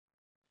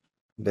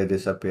they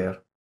disappear.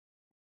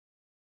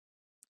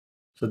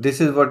 So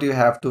this is what you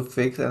have to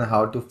fix and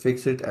how to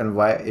fix it and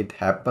why it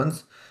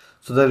happens.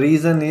 So the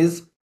reason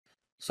is,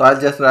 so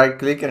I'll just right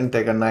click and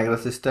take a Niagara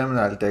system, and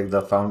I'll take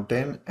the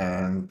fountain,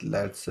 and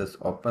let's just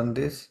open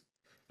this.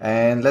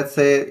 And let's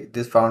say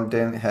this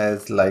fountain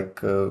has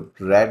like a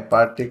red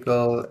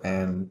particle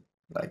and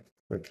like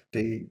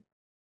 50,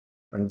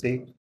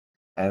 20,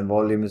 and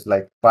volume is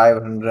like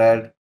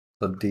 500.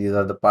 So these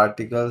are the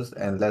particles,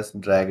 and let's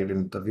drag it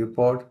into the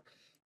viewport.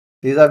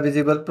 These are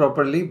visible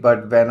properly,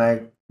 but when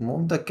I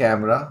move the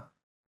camera,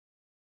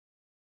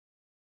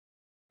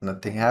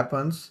 nothing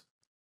happens.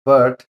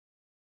 But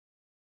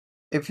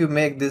if you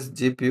make this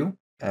GPU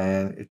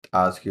and it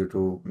asks you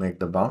to make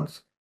the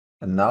bounce,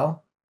 and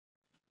now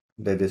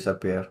they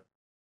disappear.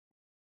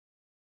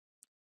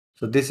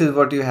 So this is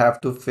what you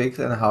have to fix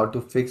and how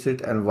to fix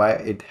it and why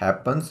it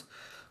happens.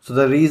 So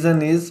the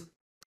reason is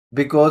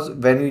because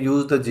when you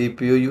use the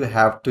GPU, you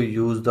have to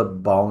use the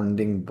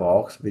bounding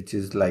box, which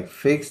is like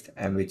fixed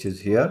and which is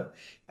here.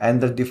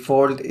 And the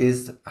default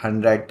is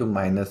 100 to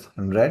minus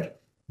 100.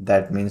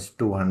 That means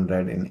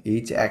 200 in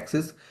each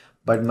axis.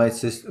 But my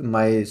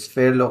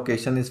sphere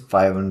location is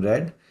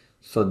 500.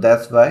 So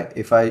that's why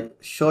if I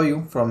show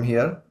you from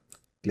here,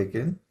 click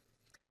in,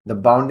 the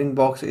bounding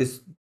box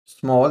is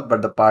small,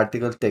 but the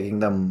particle taking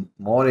the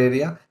more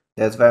area.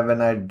 That's why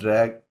when I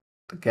drag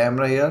the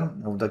camera here,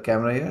 move the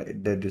camera here,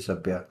 they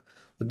disappear.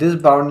 So this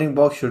bounding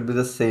box should be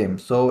the same.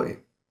 So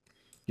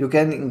you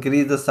can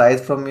increase the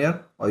size from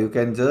here, or you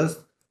can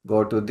just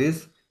go to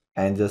this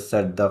and just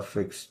set the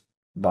fixed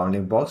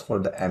bounding box for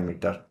the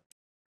emitter,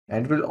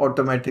 and it will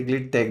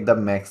automatically take the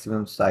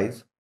maximum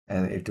size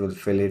and it will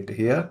fill it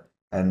here.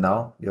 And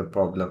now your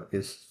problem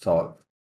is solved.